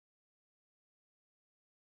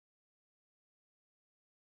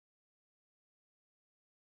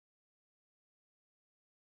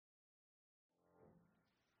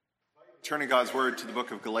Turning God's Word to the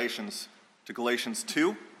book of Galatians, to Galatians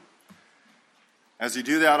 2. As you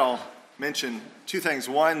do that, I'll mention two things.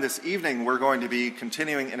 One, this evening we're going to be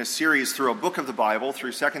continuing in a series through a book of the Bible,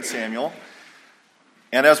 through 2 Samuel.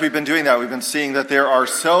 And as we've been doing that, we've been seeing that there are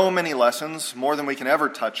so many lessons, more than we can ever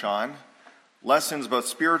touch on, lessons both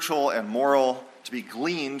spiritual and moral, to be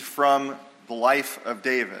gleaned from the life of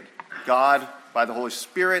David. God, by the Holy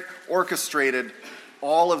Spirit, orchestrated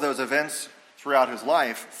all of those events throughout his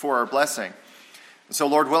life for our blessing. And so,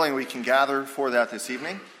 Lord willing, we can gather for that this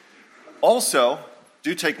evening. Also,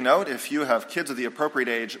 do take note, if you have kids of the appropriate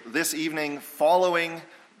age, this evening following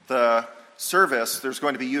the service, there's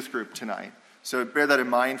going to be youth group tonight. So bear that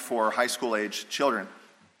in mind for high school age children.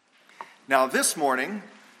 Now this morning,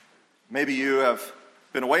 maybe you have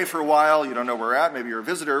been away for a while, you don't know where we're at, maybe you're a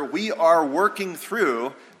visitor. We are working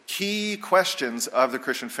through key questions of the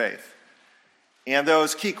Christian faith. And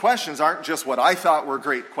those key questions aren't just what I thought were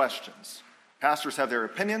great questions. Pastors have their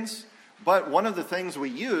opinions, but one of the things we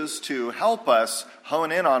use to help us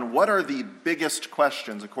hone in on what are the biggest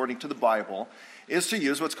questions according to the Bible is to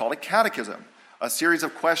use what's called a catechism, a series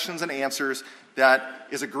of questions and answers that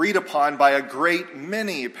is agreed upon by a great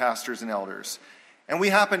many pastors and elders. And we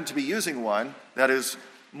happen to be using one that is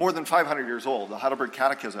more than 500 years old, the Heidelberg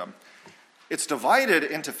Catechism. It's divided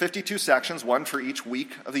into 52 sections, one for each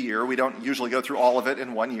week of the year. We don't usually go through all of it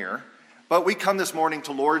in 1 year. But we come this morning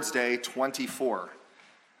to Lord's Day 24.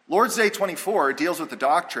 Lord's Day 24 deals with the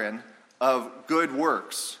doctrine of good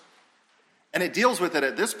works. And it deals with it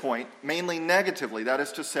at this point mainly negatively. That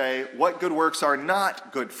is to say, what good works are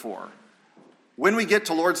not good for. When we get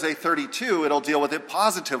to Lord's Day 32, it'll deal with it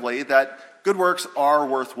positively, that good works are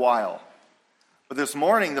worthwhile. But this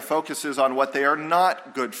morning, the focus is on what they are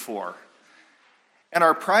not good for. And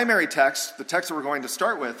our primary text, the text that we're going to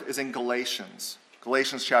start with, is in Galatians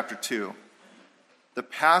chapter 2. The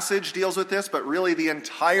passage deals with this, but really the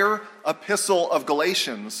entire epistle of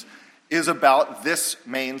Galatians is about this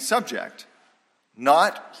main subject.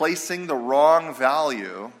 Not placing the wrong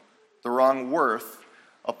value, the wrong worth,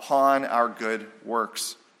 upon our good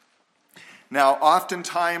works. Now,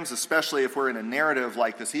 oftentimes, especially if we're in a narrative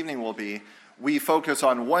like this evening will be, we focus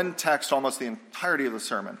on one text almost the entirety of the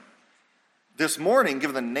sermon. This morning,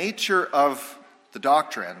 given the nature of the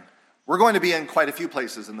doctrine, we're going to be in quite a few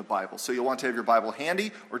places in the Bible. So you'll want to have your Bible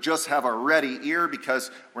handy or just have a ready ear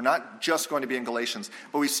because we're not just going to be in Galatians.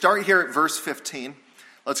 But we start here at verse 15.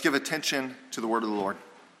 Let's give attention to the word of the Lord.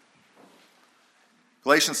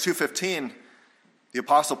 Galatians 2:15, the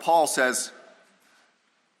Apostle Paul says,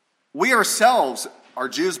 "We ourselves are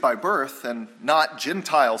Jews by birth and not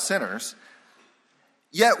Gentile sinners.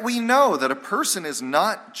 Yet we know that a person is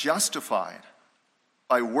not justified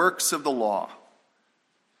by works of the law,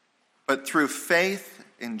 but through faith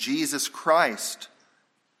in Jesus Christ.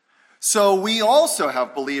 So we also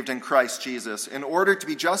have believed in Christ Jesus in order to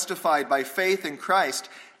be justified by faith in Christ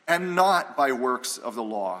and not by works of the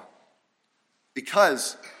law.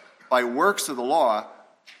 Because by works of the law,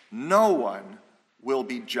 no one will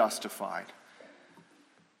be justified."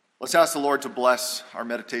 Let's ask the Lord to bless our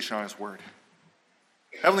meditation on his word.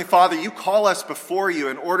 Heavenly Father, you call us before you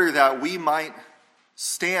in order that we might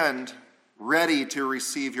stand ready to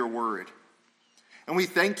receive your word. And we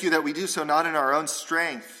thank you that we do so not in our own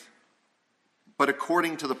strength, but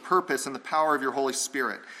according to the purpose and the power of your Holy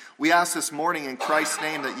Spirit. We ask this morning in Christ's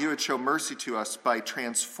name that you would show mercy to us by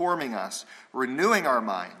transforming us, renewing our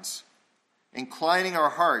minds, inclining our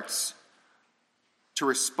hearts to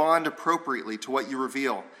respond appropriately to what you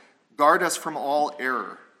reveal. Guard us from all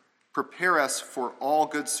error. Prepare us for all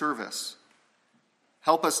good service.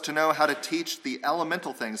 Help us to know how to teach the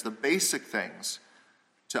elemental things, the basic things,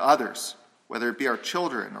 to others, whether it be our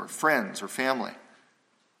children or friends or family.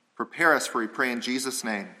 Prepare us, for we pray in Jesus'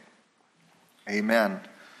 name. Amen.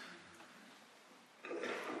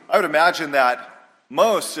 I would imagine that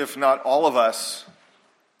most, if not all of us,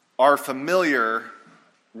 are familiar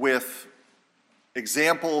with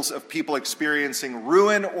examples of people experiencing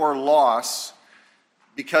ruin or loss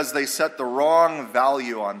because they set the wrong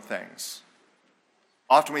value on things.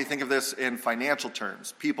 Often we think of this in financial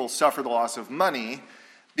terms. People suffer the loss of money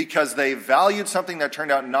because they valued something that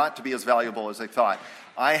turned out not to be as valuable as they thought.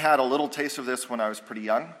 I had a little taste of this when I was pretty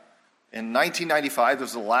young. In 1995,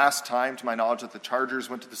 this was the last time, to my knowledge, that the Chargers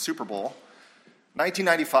went to the Super Bowl.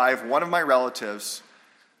 1995, one of my relatives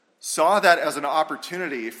saw that as an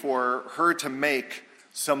opportunity for her to make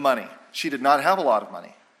some money. She did not have a lot of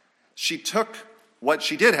money. She took what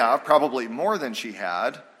she did have, probably more than she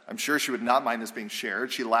had. I'm sure she would not mind this being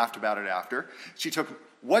shared. She laughed about it after. She took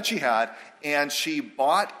what she had and she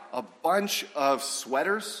bought a bunch of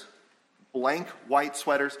sweaters, blank white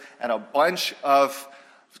sweaters and a bunch of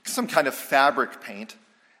some kind of fabric paint.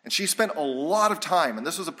 And she spent a lot of time, and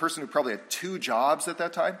this was a person who probably had 2 jobs at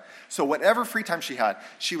that time. So whatever free time she had,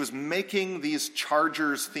 she was making these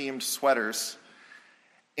Chargers-themed sweaters.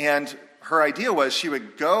 And her idea was she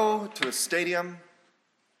would go to the stadium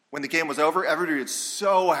when the game was over. Everybody was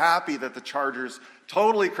so happy that the Chargers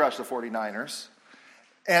totally crushed the 49ers.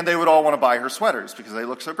 And they would all want to buy her sweaters because they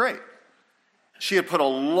looked so great. She had put a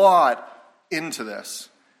lot into this.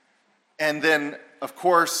 And then, of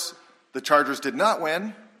course, the Chargers did not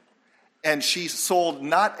win. And she sold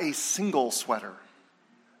not a single sweater.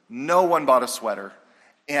 No one bought a sweater.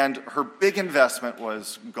 And her big investment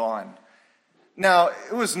was gone. Now,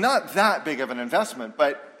 it was not that big of an investment,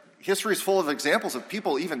 but history is full of examples of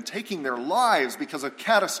people even taking their lives because of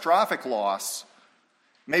catastrophic loss.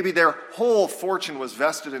 Maybe their whole fortune was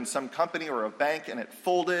vested in some company or a bank and it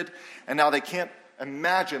folded, and now they can't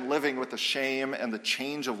imagine living with the shame and the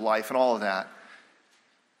change of life and all of that.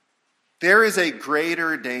 There is a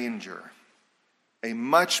greater danger, a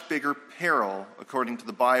much bigger peril, according to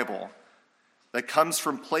the Bible, that comes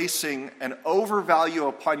from placing an overvalue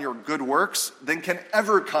upon your good works than can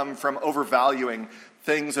ever come from overvaluing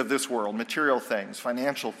things of this world, material things,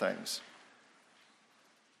 financial things.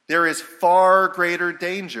 There is far greater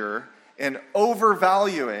danger in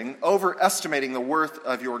overestimating the worth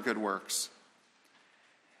of your good works.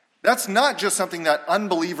 That's not just something that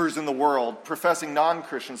unbelievers in the world, professing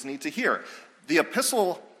non-Christians, need to hear. The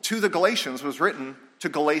epistle to the Galatians was written to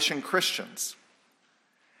Galatian Christians.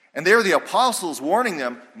 And there the apostles warning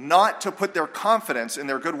them not to put their confidence in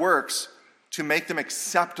their good works to make them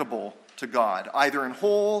acceptable to God, either in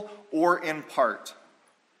whole or in part.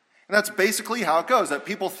 And that's basically how it goes, that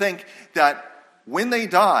people think that when they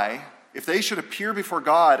die, if they should appear before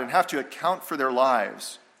God and have to account for their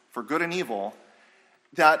lives, for good and evil,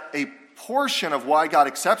 that a portion of why God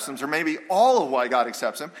accepts them, or maybe all of why God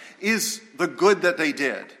accepts them, is the good that they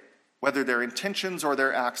did, whether their intentions or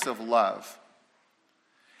their acts of love.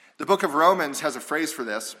 The book of Romans has a phrase for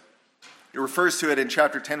this. It refers to it in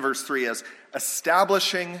chapter 10, verse 3 as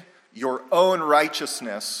establishing your own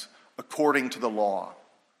righteousness according to the law.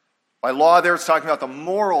 By law there it's talking about the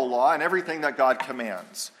moral law and everything that God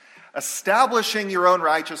commands. Establishing your own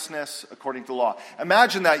righteousness according to the law.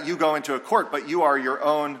 Imagine that you go into a court, but you are your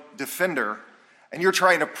own defender, and you're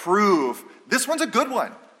trying to prove this one's a good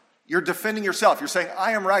one. You're defending yourself. You're saying,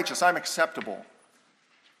 I am righteous, I'm acceptable.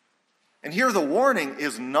 And here the warning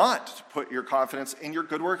is not to put your confidence in your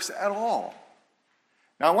good works at all.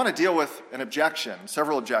 Now I want to deal with an objection,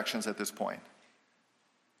 several objections at this point.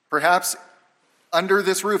 Perhaps under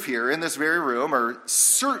this roof here, in this very room, or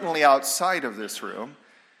certainly outside of this room,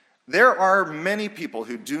 there are many people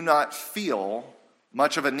who do not feel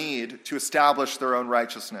much of a need to establish their own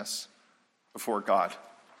righteousness before God.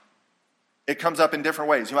 It comes up in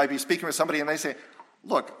different ways. You might be speaking with somebody and they say,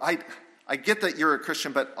 look, I get that you're a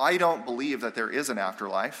Christian, but I don't believe that there is an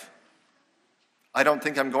afterlife. I don't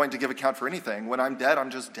think I'm going to give account for anything. When I'm dead,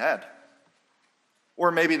 I'm just dead.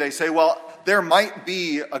 Or maybe they say, well, there might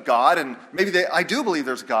be a God, and maybe I do believe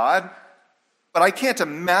there's God, but I can't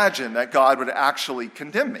imagine that God would actually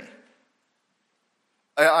condemn me.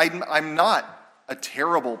 I'm not a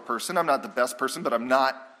terrible person. I'm not the best person, but I'm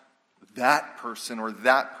not that person or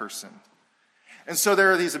that person. And so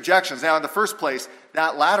there are these objections. Now, in the first place,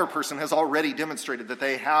 that latter person has already demonstrated that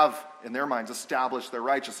they have, in their minds, established their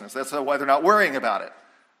righteousness. That's why they're not worrying about it.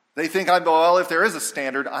 They think, well, if there is a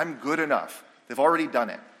standard, I'm good enough. They've already done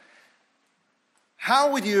it.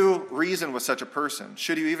 How would you reason with such a person?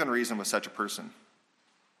 Should you even reason with such a person?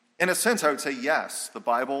 In a sense, I would say yes, the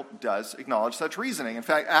Bible does acknowledge such reasoning. In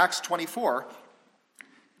fact, Acts 24,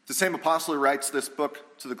 the same apostle who writes this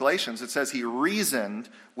book to the Galatians, it says he reasoned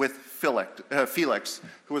with Felix,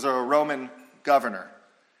 who was a Roman governor.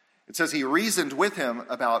 It says he reasoned with him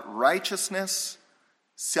about righteousness,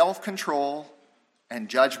 self-control, and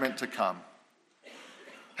judgment to come.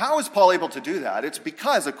 How is Paul able to do that? It's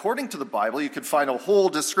because, according to the Bible, you could find a whole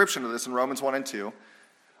description of this in Romans 1 and 2.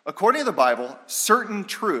 According to the Bible, certain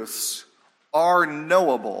truths are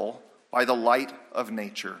knowable by the light of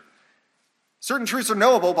nature. Certain truths are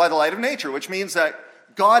knowable by the light of nature, which means that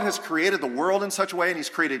God has created the world in such a way, and he's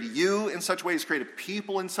created you in such a way, he's created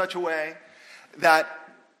people in such a way, that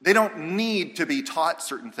they don't need to be taught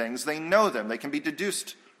certain things. They know them. They can be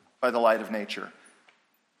deduced by the light of nature.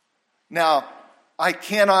 Now, I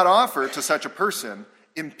cannot offer to such a person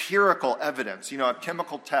empirical evidence, a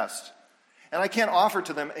chemical test. And I can't offer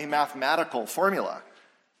to them a mathematical formula.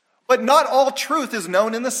 But not all truth is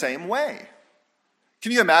known in the same way.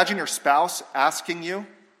 Can you imagine your spouse asking you,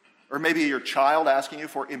 Or maybe your child asking you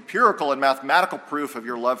for empirical and mathematical proof of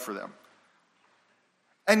your love for them.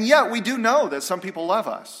 And yet we do know that some people love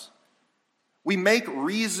us. We make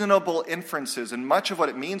reasonable inferences, and much of what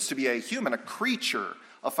it means to be a human, a creature,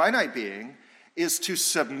 a finite being, is to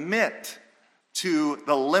submit to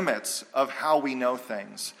the limits of how we know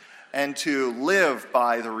things and to live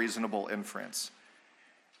by the reasonable inference.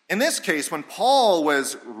 In this case, when Paul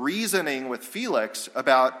was reasoning with Felix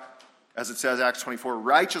about, as it says, Acts 24,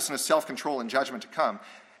 righteousness, self-control, and judgment to come,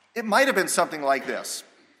 it might have been something like this.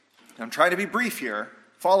 I'm trying to be brief here.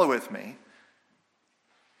 Follow with me.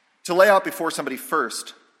 To lay out before somebody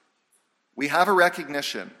first, we have a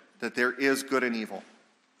recognition that there is good and evil.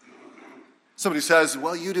 Somebody says,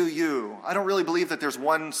 well, you do you. I don't really believe that there's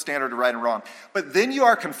one standard of right and wrong. But then you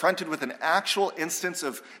are confronted with an actual instance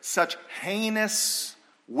of such heinous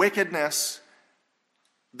wickedness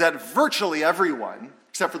that virtually everyone,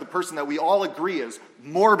 except for the person that we all agree is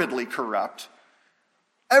morbidly corrupt,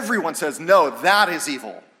 everyone says, no, that is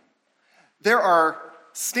evil. There are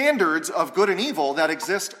standards of good and evil that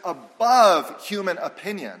exist above human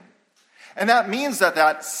opinion. And that means that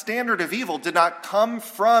that standard of evil did not come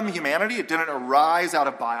from humanity. It didn't arise out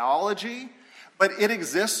of biology, but it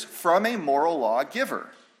exists from a moral law giver.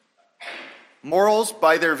 Morals,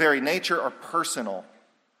 by their very nature, are personal.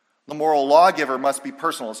 The moral lawgiver must be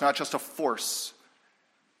personal. It's not just a force.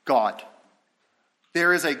 God.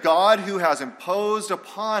 There is a God who has imposed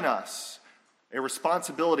upon us a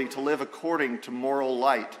responsibility to live according to moral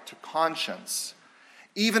light, to conscience.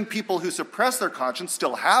 Even people who suppress their conscience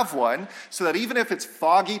still have one, so that even if it's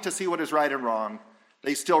foggy to see what is right and wrong,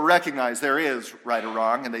 they still recognize there is right or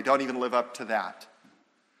wrong, and they don't even live up to that.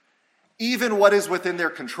 Even what is within their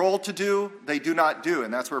control to do, they do not do.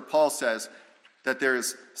 And that's where Paul says that there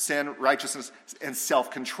is sin, righteousness, and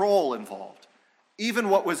self-control involved. Even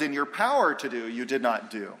what was in your power to do, you did not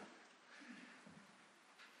do.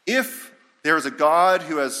 If there is a God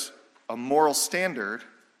who has a moral standard,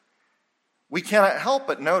 we cannot help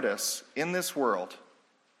but notice in this world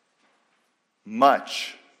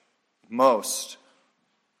most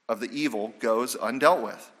of the evil goes undealt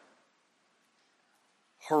with.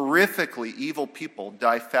 Horrifically evil people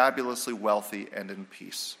die fabulously wealthy and in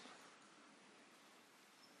peace.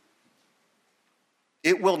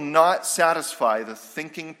 It will not satisfy the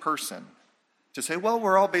thinking person to say, well,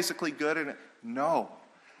 we're all basically good. And no.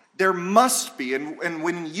 There must be, and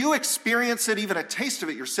when you experience it, even a taste of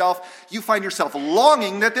it yourself, you find yourself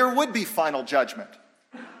longing that there would be final judgment.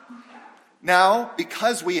 Now,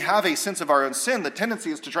 because we have a sense of our own sin, the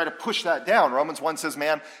tendency is to try to push that down. Romans 1 says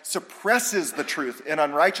man suppresses the truth in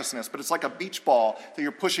unrighteousness, but it's like a beach ball that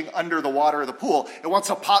you're pushing under the water of the pool. It wants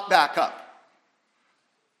to pop back up.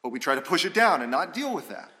 But we try to push it down and not deal with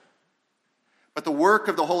that. But the work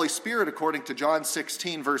of the Holy Spirit, according to John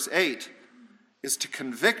 16, verse 8, is to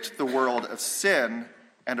convict the world of sin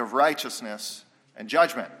and of righteousness and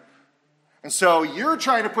judgment. And so you're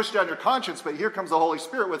trying to push down your conscience, but here comes the Holy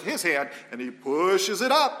Spirit with his hand, and he pushes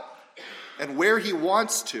it up. And where he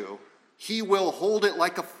wants to, he will hold it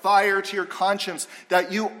like a fire to your conscience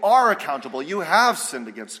that you are accountable. You have sinned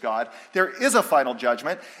against God. There is a final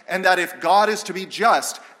judgment, and that if God is to be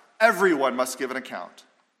just, everyone must give an account.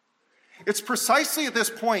 It's precisely at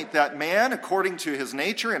this point that man, according to his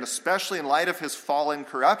nature, and especially in light of his fallen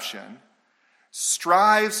corruption,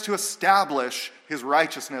 strives to establish his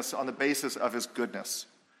righteousness on the basis of his goodness.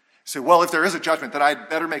 You say, well, if there is a judgment, then I'd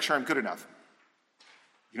better make sure I'm good enough.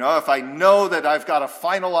 You know, if I know that I've got a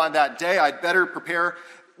final on that day, I'd better prepare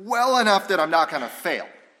well enough that I'm not going to fail,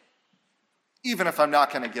 even if I'm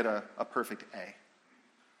not going to get a perfect A.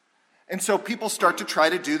 And so people start to try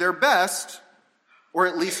to do their best, or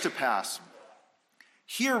at least to pass.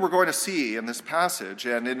 Here we're going to see in this passage,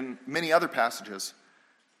 and in many other passages,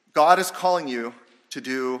 God is calling you to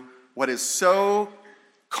do what is so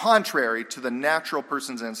contrary to the natural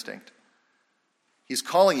person's instinct. He's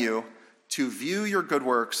calling you to view your good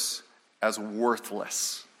works as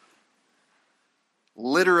worthless.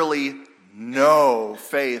 Literally no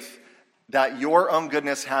faith that your own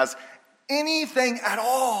goodness has anything at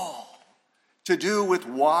all to do with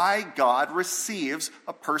why God receives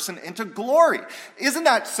a person into glory. Isn't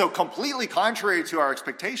that so completely contrary to our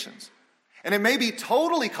expectations? And it may be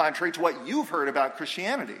totally contrary to what you've heard about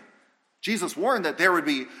Christianity. Jesus warned that there would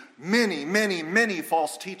be many, many, many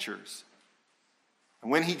false teachers.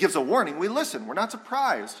 And when he gives a warning, we listen. We're not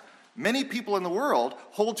surprised. Many people in the world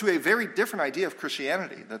hold to a very different idea of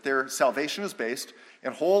Christianity, that their salvation is based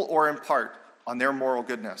in whole or in part on their moral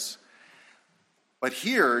goodness. But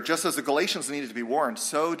here, just as the Galatians needed to be warned,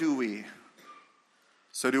 so do we.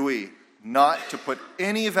 So do we. not to put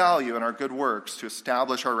any value in our good works to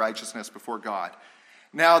establish our righteousness before God.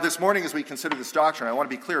 Now, this morning as we consider this doctrine, I want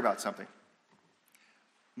to be clear about something.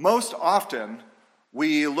 Most often,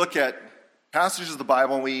 we look at passages of the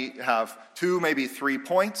Bible and we have 2, maybe 3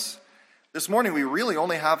 points. This morning, we really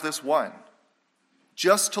only have this one,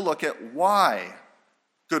 just to look at why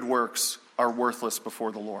good works are worthless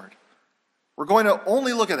before the Lord. We're going to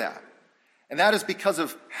only look at that, and that is because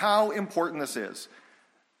of how important this is.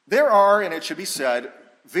 There are, and it should be said,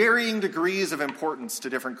 varying degrees of importance to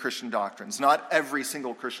different Christian doctrines. Not every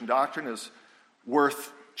single Christian doctrine is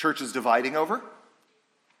worth churches dividing over,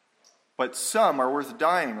 but some are worth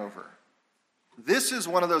dying over. This is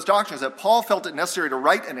one of those doctrines that Paul felt it necessary to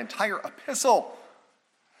write an entire epistle.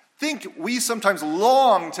 Think we sometimes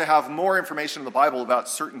long to have more information in the Bible about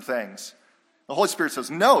certain things. The Holy Spirit says,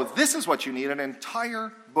 no, this is what you need an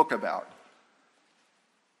entire book about.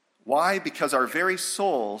 Why? Because our very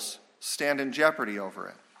souls stand in jeopardy over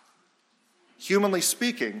it. Humanly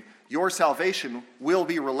speaking, your salvation will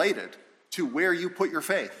be related to where you put your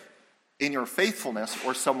faith, in your faithfulness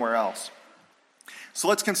or somewhere else. So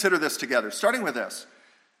let's consider this together, starting with this.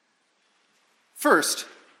 First,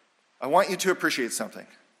 I want you to appreciate something.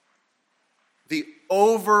 The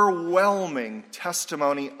overwhelming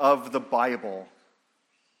testimony of the Bible,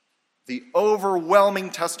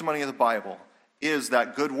 is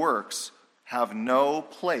that good works have no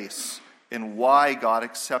place in why God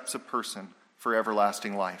accepts a person for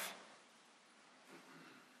everlasting life.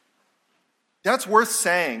 That's worth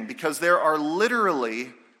saying because there are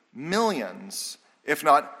literally millions, if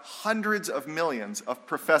not hundreds of millions, of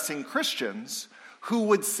professing Christians who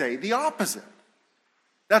would say the opposite.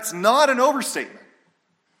 That's not an overstatement.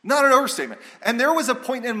 Not an overstatement. And there was a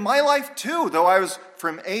point in my life too, though I was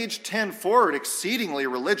from age 10 forward exceedingly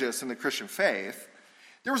religious in the Christian faith,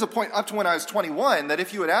 there was a point up to when I was 21 that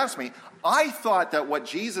if you had asked me, I thought that what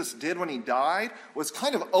Jesus did when he died was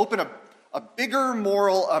kind of open a bigger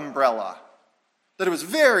moral umbrella. That it was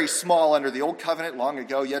very small under the old covenant long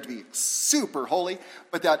ago. You had to be super holy.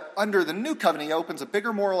 But that under the new covenant, he opens a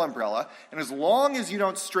bigger moral umbrella. And as long as you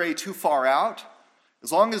don't stray too far out,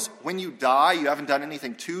 as long as when you die, you haven't done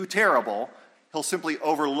anything too terrible, he'll simply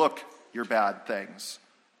overlook your bad things.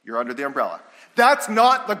 You're under the umbrella. That's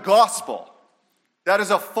not the gospel. That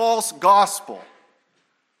is a false gospel.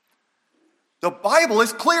 The Bible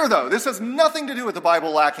is clear, though. This has nothing to do with the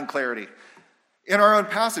Bible lacking clarity. In our own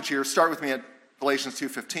passage here, start with me at Galatians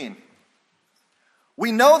 2:15.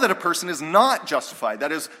 We know that a person is not justified.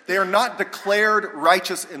 That is, they are not declared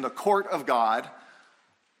righteous in the court of God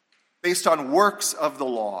based on works of the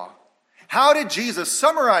law. How did Jesus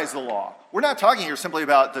summarize the law? We're not talking here simply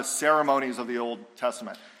about the ceremonies of the Old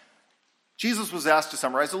Testament. Jesus was asked to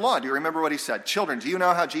summarize the law. Do you remember what he said? Children, do you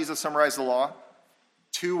know how Jesus summarized the law?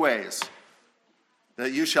 2 ways.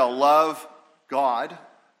 That you shall love God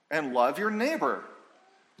and love your neighbor.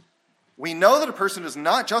 We know that a person is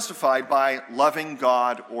not justified by loving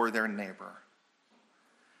God or their neighbor,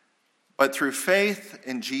 but through faith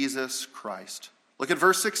in Jesus Christ. Look at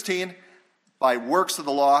verse 16. By works of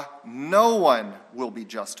the law, no one will be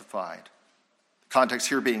justified. The context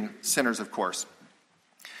here being sinners, of course.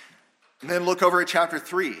 And then look over at chapter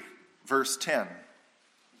 3, verse 10.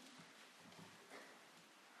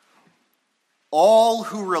 All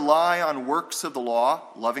who rely on works of the law,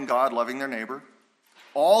 loving God, loving their neighbor,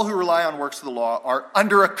 all who rely on works of the law are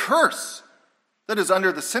under a curse, that is,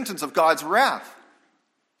 under the sentence of God's wrath.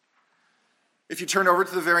 If you turn over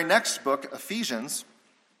to the very next book, Ephesians,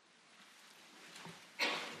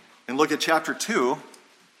 and look at chapter 2,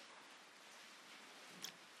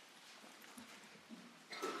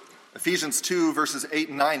 Ephesians 2, verses 8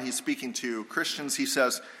 and 9, he's speaking to Christians. He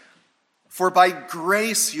says, "For by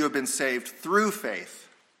grace you have been saved through faith,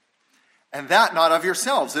 and that not of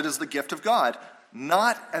yourselves. It is the gift of God,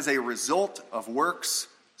 not as a result of works,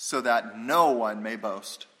 so that no one may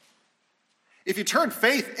boast." If you turn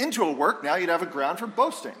faith into a work, now you'd have a ground for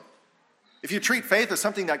boasting. If you treat faith as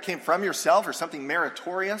something that came from yourself or something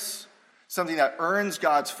meritorious, something that earns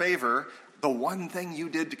God's favor, the one thing you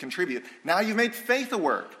did to contribute, now you've made faith a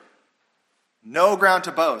work. No ground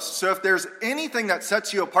to boast. So if there's anything that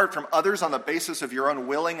sets you apart from others on the basis of your own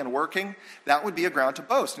willing and working, that would be a ground to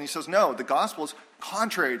boast. And he says, no, the gospel is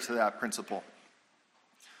contrary to that principle.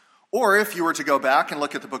 Or if you were to go back and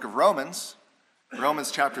look at the book of Romans,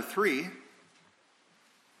 Romans chapter 3,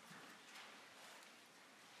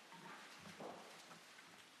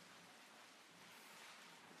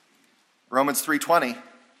 Romans 3:20.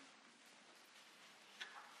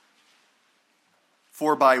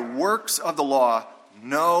 For by works of the law,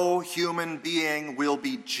 no human being will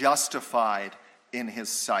be justified in his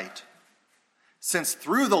sight. since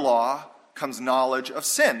through the law comes knowledge of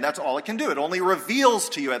sin. That's all it can do. It only reveals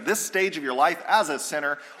to you at this stage of your life as a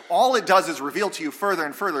sinner. All it does is reveal to you further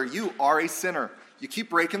and further, you are a sinner. You keep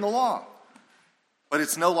breaking the law. But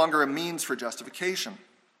it's no longer a means for justification.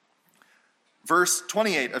 Verse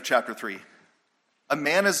 28 of chapter 3. A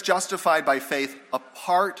man is justified by faith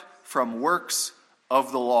apart from works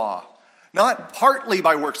of the law. Not partly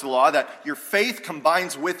by works of the law, that your faith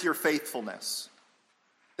combines with your faithfulness.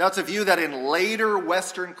 That's a view that in later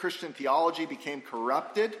Western Christian theology became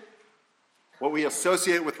corrupted. What we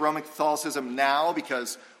associate with Roman Catholicism now,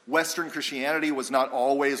 because Western Christianity was not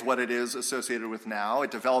always what it is associated with now. It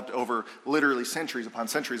developed over literally centuries upon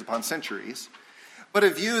centuries upon centuries. But a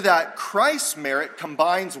view that Christ's merit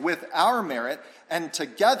combines with our merit, and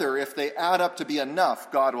together, if they add up to be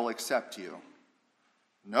enough, God will accept you.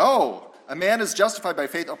 No, a man is justified by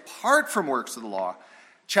faith apart from works of the law.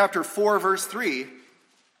 Chapter 4, verse 3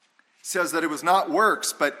 says that it was not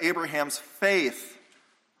works, but Abraham's faith,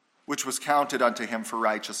 which was counted unto him for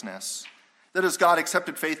righteousness. That is, God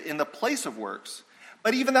accepted faith in the place of works.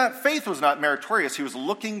 But even that faith was not meritorious. He was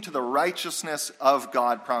looking to the righteousness of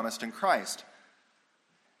God promised in Christ.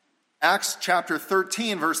 Acts chapter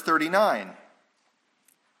 13, verse 39.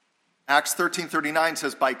 Acts 13:39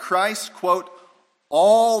 says, by Christ, quote,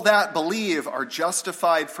 all that believe are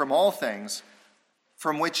justified from all things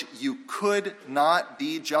from which you could not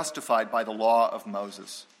be justified by the law of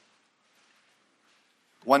Moses.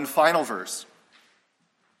 One final verse,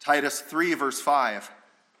 Titus 3, verse 5.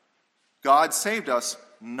 God saved us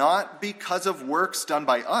not because of works done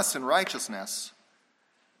by us in righteousness,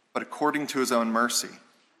 but according to his own mercy.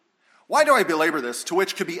 Why do I belabor this? To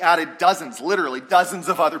which could be added dozens, literally dozens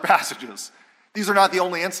of other passages. These are not the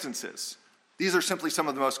only instances. These are simply some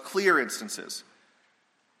of the most clear instances.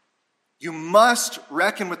 You must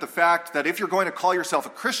reckon with the fact that if you're going to call yourself a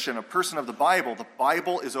Christian, a person of the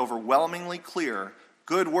Bible is overwhelmingly clear.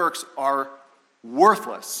 Good works are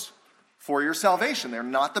worthless for your salvation. They're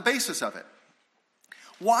not the basis of it.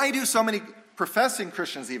 Why do so many professing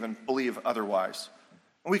Christians even believe otherwise?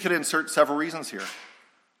 And we could insert several reasons here.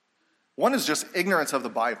 One is just ignorance of the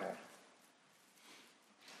Bible.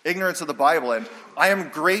 Ignorance of the Bible. And I am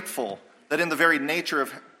grateful that in the very nature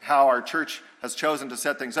of how our church has chosen to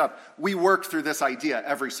set things up, we work through this idea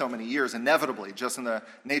every so many years, inevitably, just in the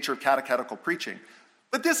nature of catechetical preaching.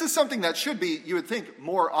 But this is something that should be, you would think,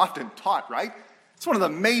 more often taught, right? It's one of the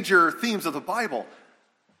major themes of the Bible.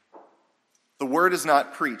 The word is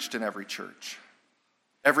not preached in every church.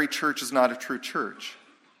 Every church is not a true church.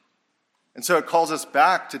 And so it calls us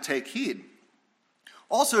back to take heed.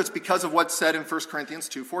 Also, it's because of what's said in 1 Corinthians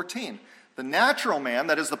 2:14. The natural man,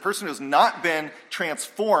 that is the person who has not been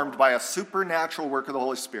transformed by a supernatural work of the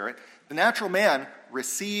Holy Spirit, the natural man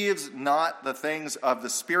receives not the things of the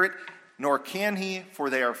Spirit, nor can he, for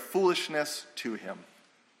they are foolishness to him.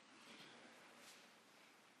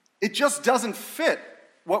 It just doesn't fit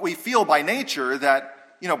what we feel by nature,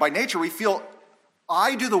 that, by nature we feel,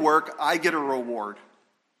 I do the work, I get a reward.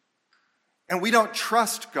 And we don't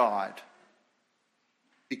trust God.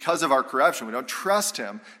 Because of our corruption, we don't trust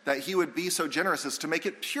him that he would be so generous as to make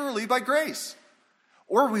it purely by grace.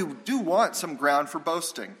 Or we do want some ground for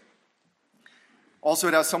boasting. Also,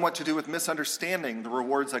 it has somewhat to do with misunderstanding the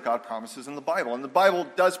rewards that God promises in the Bible. And the Bible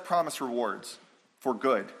does promise rewards for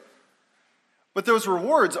good. But those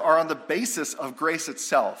rewards are on the basis of grace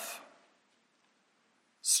itself.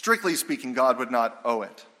 Strictly speaking, God would not owe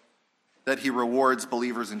it, that he rewards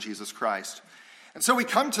believers in Jesus Christ. And so we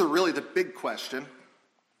come to really the big question: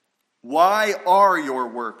 why are your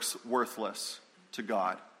works worthless to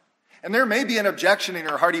God? And there may be an objection in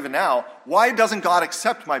your heart even now. Why doesn't God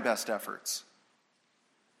accept my best efforts?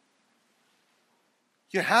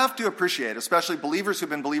 You have to appreciate, especially believers who've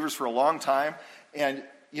been believers for a long time, and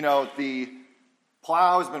the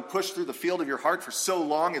plow has been pushed through the field of your heart for so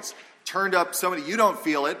long, it's turned up so many, you don't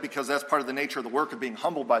feel it, because that's part of the nature of the work of being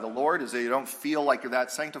humbled by the Lord, is that you don't feel like you're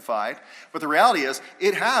that sanctified. But the reality is,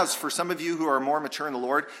 it has, for some of you who are more mature in the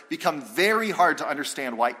Lord, become very hard to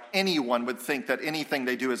understand why anyone would think that anything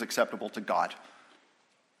they do is acceptable to God.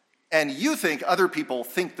 And you think other people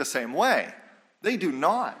think the same way. They do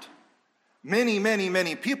not. Many, many,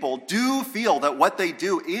 many people do feel that what they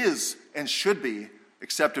do is and should be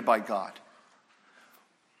accepted by God.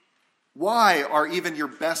 Why are even your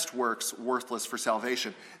best works worthless for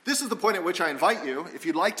salvation? This is the point at which I invite you, if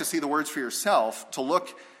you'd like to see the words for yourself, to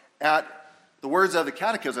look at the words of the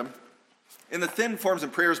Catechism. In the Thin Forms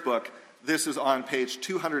and Prayers book, this is on page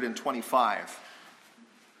 225.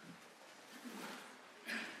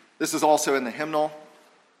 This is also in the hymnal.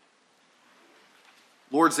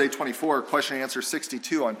 Lord's Day 24, question and answer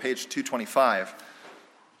 62 on page 225.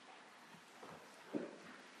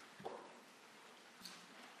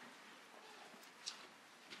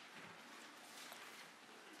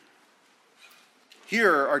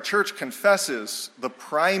 Here, our church confesses the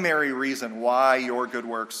primary reason why your good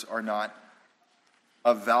works are not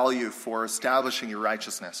of value for establishing your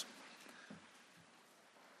righteousness.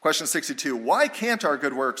 Question 62, why can't our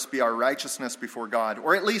good works be our righteousness before God,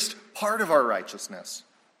 or at least part of our righteousness?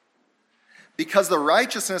 Because the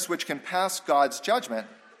righteousness which can pass God's judgment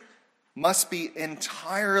must be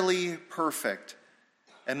entirely perfect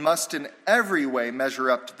and must in every way measure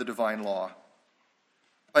up to the divine law.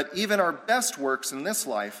 But even our best works in this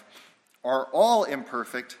life are all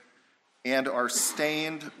imperfect and are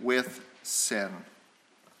stained with sin.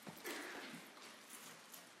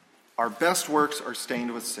 Our best works are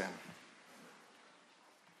stained with sin.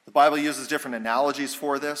 The Bible uses different analogies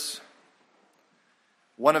for this.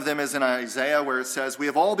 One of them is in Isaiah where it says, "We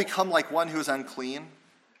have all become like one who is unclean,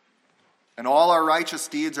 and all our righteous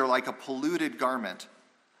deeds are like a polluted garment.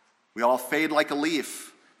 We all fade like a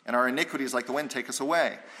leaf, and our iniquities like the wind take us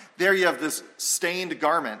away." There you have this stained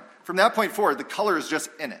garment. From that point forward, the color is just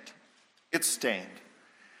in it. It's stained.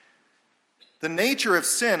 The nature of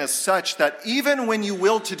sin is such that even when you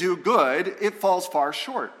will to do good, it falls far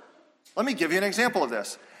short. Let me give you an example of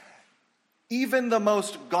this. Even the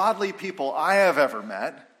most godly people I have ever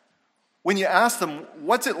met, when you ask them,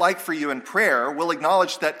 what's it like for you in prayer, will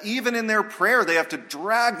acknowledge that even in their prayer, they have to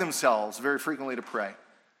drag themselves very frequently to pray.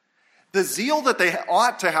 The zeal that they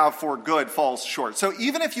ought to have for good falls short. So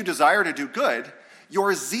even if you desire to do good,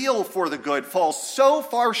 your zeal for the good falls so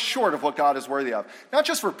far short of what God is worthy of. Not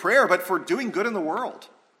just for prayer, but for doing good in the world.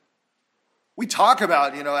 We talk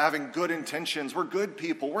about, having good intentions. We're good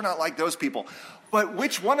people. We're not like those people. But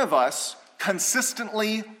which one of us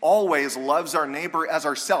consistently always loves our neighbor as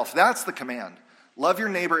ourself? That's the command. Love your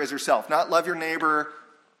neighbor as yourself, not love your neighbor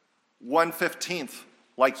 1/15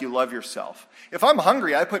 like you love yourself. If I'm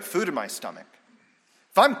hungry, I put food in my stomach.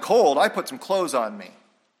 If I'm cold, I put some clothes on me.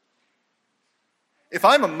 If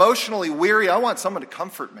I'm emotionally weary, I want someone to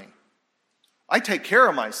comfort me. I take care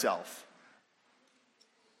of myself.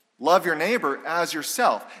 Love your neighbor as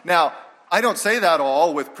yourself. Now, I don't say that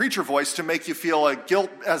all with preacher voice to make you feel a guilt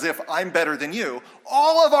as if I'm better than you.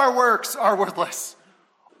 All of our works are worthless.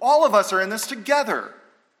 All of us are in this together.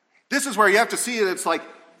 This is where you have to see it. It's like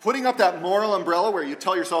putting up that moral umbrella where you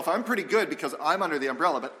tell yourself, I'm pretty good because I'm under the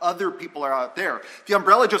umbrella, but other people are out there. The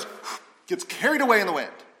umbrella just gets carried away in the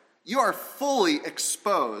wind. You are fully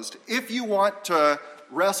exposed if you want to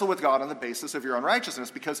wrestle with God on the basis of your own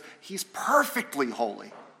righteousness, because he's perfectly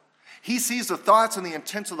holy. He sees the thoughts and the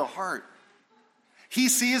intents of the heart. He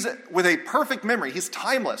sees it with a perfect memory. He's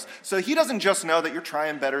timeless. So he doesn't just know that you're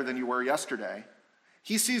trying better than you were yesterday.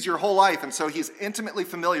 He sees your whole life, and so he's intimately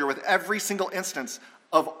familiar with every single instance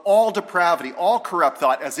of all depravity, all corrupt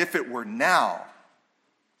thought, as if it were now.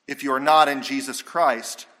 If you are not in Jesus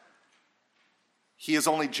Christ, he is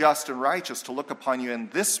only just and righteous to look upon you in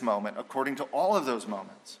this moment according to all of those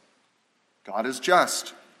moments. God is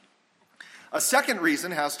just. A second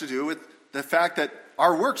reason has to do with the fact that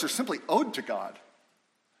our works are simply owed to God.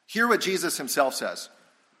 Hear what Jesus himself says.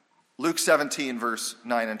 Luke 17, verse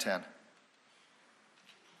 9 and 10.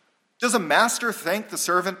 Does a master thank the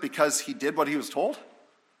servant because he did what he was told?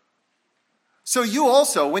 So you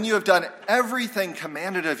also, when you have done everything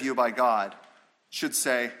commanded of you by God, should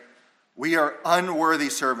say, we are unworthy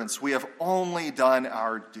servants. We have only done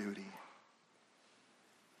our duty.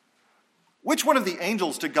 Which one of the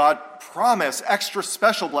angels did God promise extra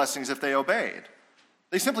special blessings if they obeyed?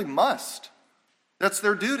 They simply must. That's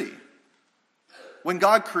their duty. When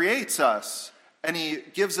God creates us and he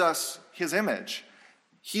gives us his image,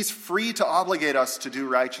 he's free to obligate us to do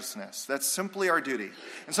righteousness. That's simply our duty.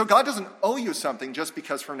 And so God doesn't owe you something just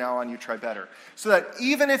because from now on you try better. So that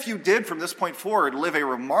even if you did from this point forward live a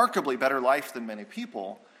remarkably better life than many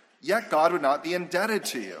people, yet God would not be indebted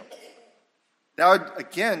to you. That would,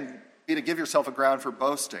 again, be to give yourself a ground for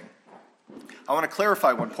boasting. I want to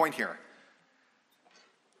clarify one point here.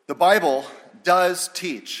 The Bible does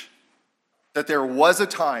teach that there was a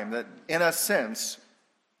time that, in a sense,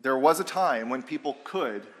 there was a time when people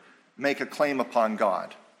could make a claim upon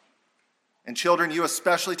God. And children, you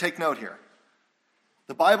especially take note here.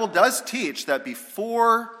 The Bible does teach that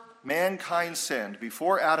before mankind sinned,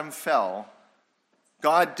 before Adam fell,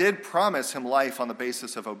 God did promise him life on the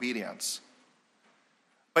basis of obedience.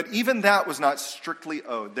 But even that was not strictly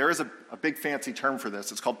owed. There is a big fancy term for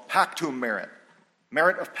this. It's called pactum merit,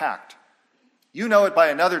 merit of pact. You know it by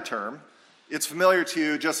another term. It's familiar to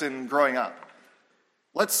you just in growing up.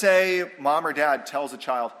 Let's say mom or dad tells a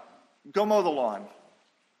child, go mow the lawn.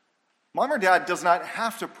 Mom or dad does not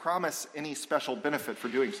have to promise any special benefit for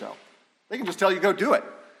doing so. They can just tell you, go do it.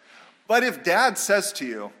 But if dad says to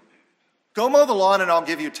you, go mow the lawn and I'll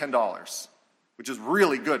give you $10, which is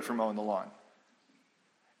really good for mowing the lawn,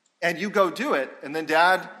 and you go do it, and then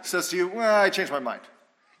dad says to you, well, I changed my mind.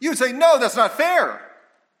 You would say, no, that's not fair,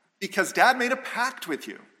 because dad made a pact with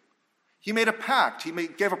you. He made a pact. He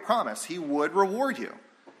gave a promise. He would reward you.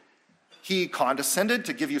 He condescended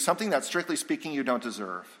to give you something that, strictly speaking, you don't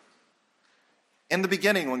deserve. In the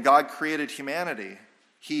beginning, when God created humanity,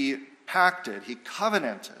 he pacted, he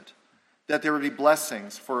covenanted that there would be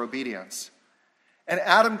blessings for obedience. And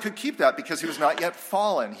Adam could keep that because he was not yet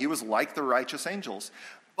fallen. He was like the righteous angels.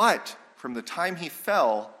 But from the time he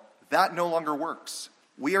fell, that no longer works.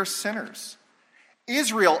 We are sinners.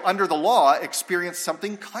 Israel, under the law, experienced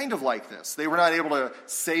something kind of like this. They were not able to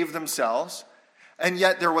save themselves, and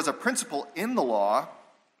yet there was a principle in the law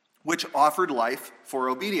which offered life for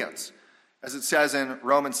obedience. As it says in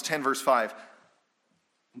Romans 10, verse 5,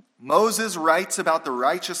 Moses writes about the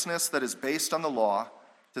righteousness that is based on the law,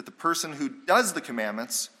 that the person who does the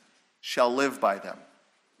commandments shall live by them.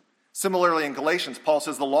 Similarly, in Galatians, Paul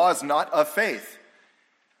says the law is not of faith.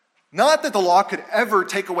 Not that the law could ever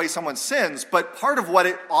take away someone's sins, but part of what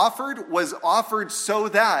it offered was offered so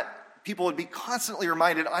that people would be constantly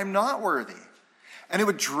reminded, I'm not worthy. And it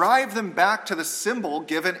would drive them back to the symbol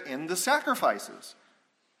given in the sacrifices.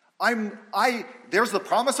 There's the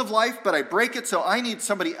promise of life, but I break it, so I need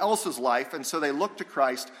somebody else's life, and so they look to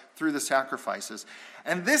Christ through the sacrifices.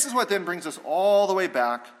 And this is what then brings us all the way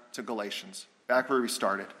back to Galatians, back where we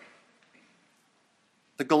started.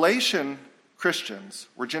 The Galatian Christians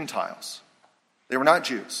were Gentiles. They were not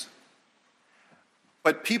Jews.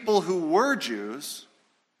 But people who were Jews,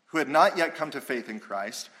 who had not yet come to faith in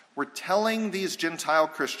Christ, were telling these Gentile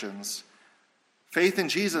Christians, faith in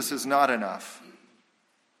Jesus is not enough.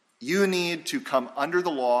 You need to come under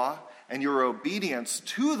the law, and your obedience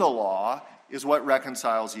to the law is what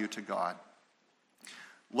reconciles you to God.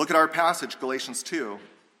 Look at our passage, Galatians 2.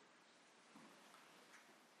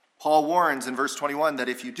 Paul warns in verse 21 that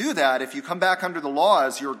if you do that, if you come back under the law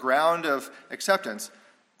as your ground of acceptance,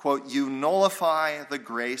 quote, you nullify the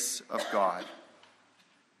grace of God.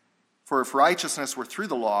 For if righteousness were through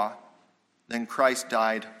the law, then Christ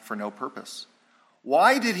died for no purpose.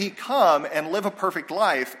 Why did he come and live a perfect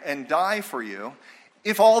life and die for you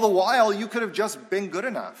if all the while you could have just been good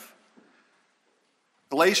enough?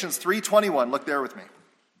 Galatians 3:21, look there with me.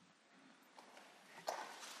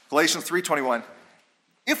 Galatians 3:21.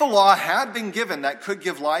 If a law had been given that could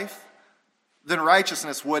give life, then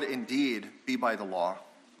righteousness would indeed be by the law.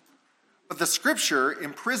 But the scripture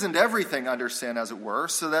imprisoned everything under sin, as it were,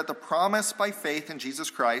 so that the promise by faith in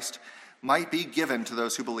Jesus Christ might be given to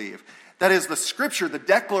those who believe. That is, the scripture, the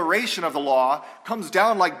declaration of the law, comes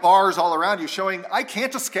down like bars all around you, showing, I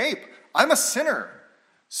can't escape. I'm a sinner.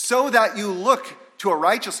 So that you look to a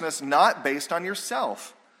righteousness not based on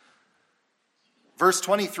yourself. Verse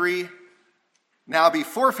 23, now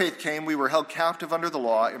before faith came, we were held captive under the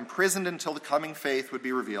law, imprisoned until the coming faith would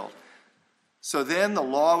be revealed. So then the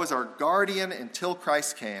law was our guardian until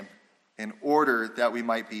Christ came, in order that we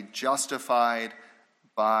might be justified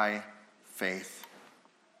by faith.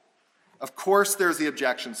 Of course, there's the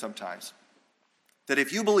objection sometimes that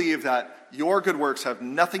if you believe that your good works have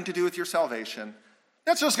nothing to do with your salvation,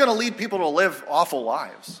 that's just going to lead people to live awful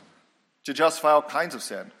lives, to justify all kinds of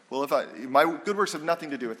sin. Well, my good works have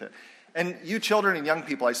nothing to do with it. And you children and young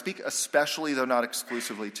people, I speak especially, though not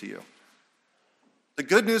exclusively, to you. The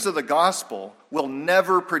good news of the gospel will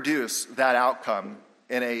never produce that outcome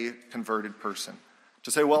in a converted person.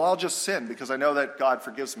 To say, well, I'll just sin because I know that God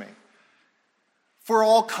forgives me. For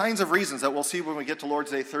all kinds of reasons that we'll see when we get to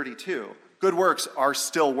Lord's Day 32, good works are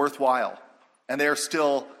still worthwhile, and they are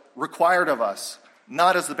still required of us,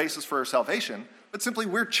 not as the basis for our salvation, but simply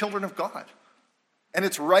we're children of God, and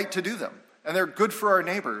it's right to do them, and they're good for our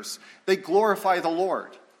neighbors. They glorify the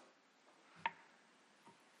Lord.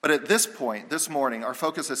 But at this point, this morning, our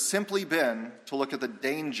focus has simply been to look at the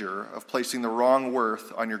danger of placing the wrong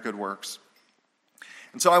worth on your good works.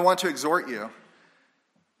 And so I want to exhort you.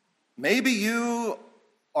 Maybe you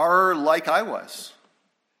are like I was.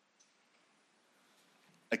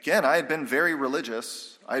 Again, I had been very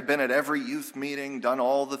religious. I had been at every youth meeting, done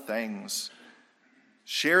all the things,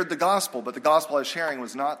 shared the gospel, but the gospel I was sharing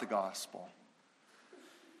was not the gospel.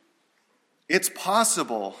 It's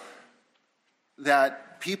possible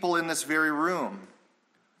that people in this very room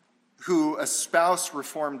who espouse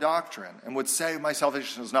Reformed doctrine and would say my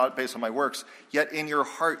salvation is not based on my works, yet in your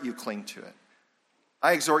heart you cling to it.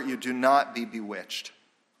 I exhort you, do not be bewitched.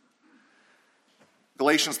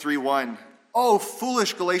 Galatians 3:1, "Oh,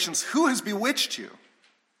 foolish Galatians, who has bewitched you?"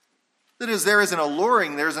 That is, there is an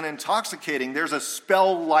alluring, there's an intoxicating, there's a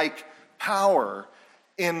spell-like power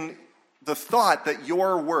in the thought that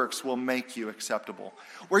your works will make you acceptable,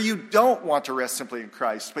 where you don't want to rest simply in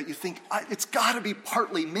Christ, but you think, it's got to be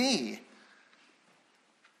partly me.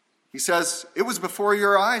 He says, it was before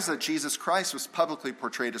your eyes that Jesus Christ was publicly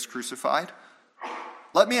portrayed as crucified.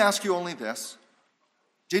 Let me ask you only this.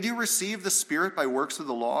 Did you receive the Spirit by works of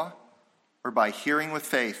the law or by hearing with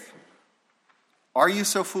faith? Are you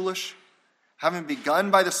so foolish? Having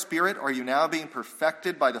begun by the Spirit, are you now being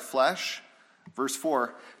perfected by the flesh? Verse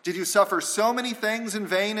 4, did you suffer so many things in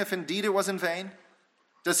vain, if indeed it was in vain?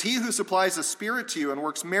 Does he who supplies the Spirit to you and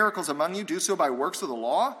works miracles among you do so by works of the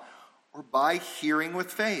law or by hearing with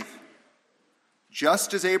faith?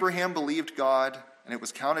 Just as Abraham believed God, and it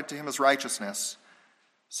was counted to him as righteousness,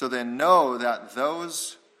 so then know that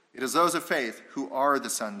it is those of faith who are the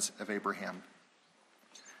sons of Abraham.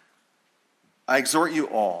 I exhort you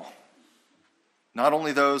all, not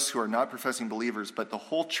only those who are not professing believers, but the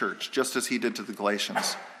whole church, just as he did to the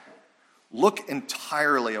Galatians. Look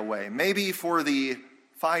entirely away. Maybe for the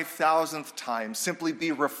 5,000th time, simply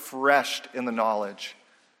be refreshed in the knowledge.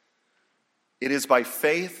 It is by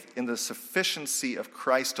faith in the sufficiency of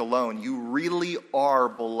Christ alone. You really are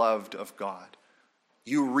beloved of God.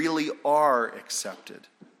 You really are accepted.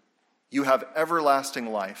 You have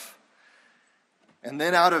everlasting life. And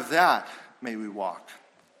then out of that, may we walk.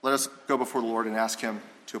 Let us go before the Lord and ask him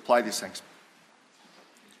to apply these things.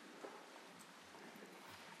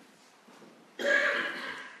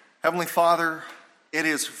 Heavenly Father, it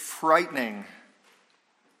is frightening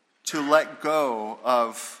to let go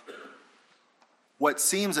of what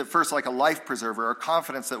seems at first like a life preserver, our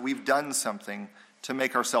confidence that we've done something to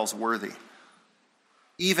make ourselves worthy.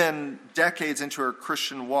 Even decades into our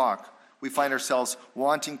Christian walk, we find ourselves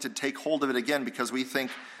wanting to take hold of it again because we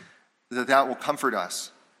think that will comfort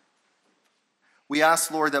us. We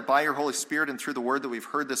ask, Lord, that by your Holy Spirit and through the word that we've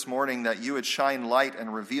heard this morning, that you would shine light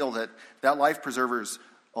and reveal that life preserver is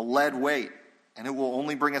a lead weight, and it will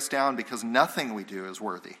only bring us down because nothing we do is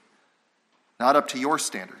worthy, not up to your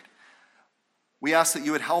standard. We ask that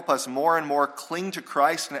you would help us more and more cling to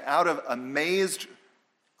Christ, and out of amazed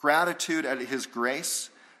gratitude at his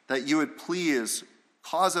grace, that you would please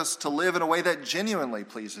cause us to live in a way that genuinely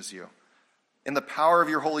pleases you in the power of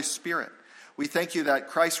your Holy Spirit. We thank you that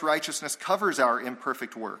Christ's righteousness covers our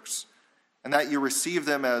imperfect works and that you receive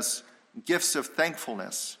them as gifts of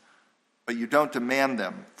thankfulness, but you don't demand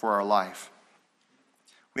them for our life.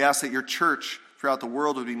 We ask that your church throughout the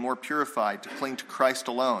world would be more purified to cling to Christ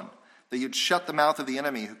alone, that you'd shut the mouth of the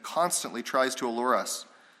enemy who constantly tries to allure us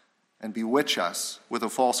and bewitch us with a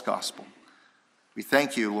false gospel. We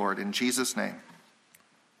thank you, Lord, in Jesus' name.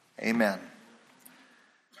 Amen.